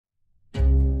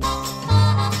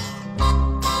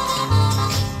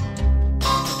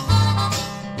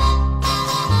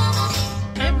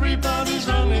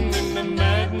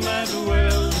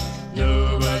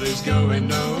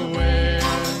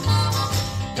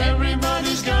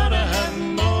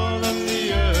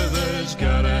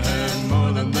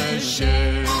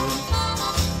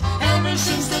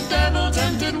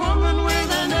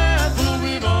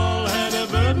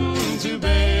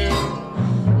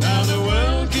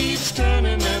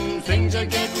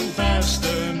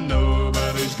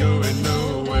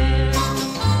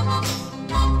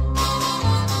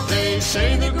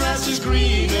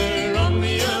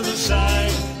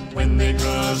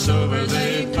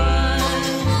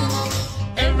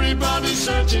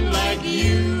searching like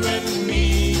you and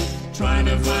me, trying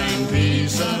to find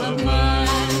peace of mind.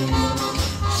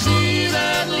 See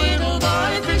that little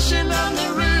boy fishing on the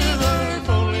river, if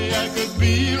only I could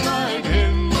be like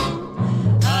him.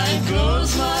 I'd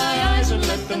close my eyes and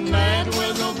let the mad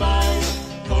world go by,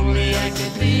 if only I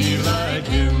could be like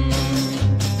him.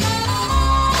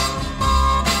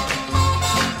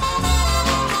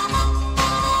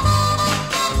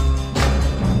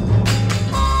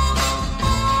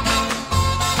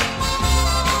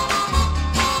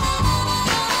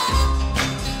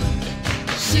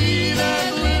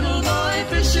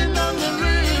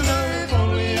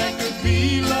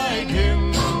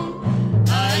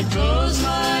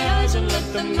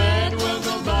 The mad world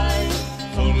go by,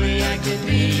 if only I could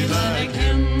be like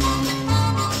him.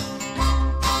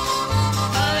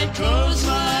 I'd close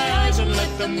my eyes and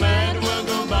let the mad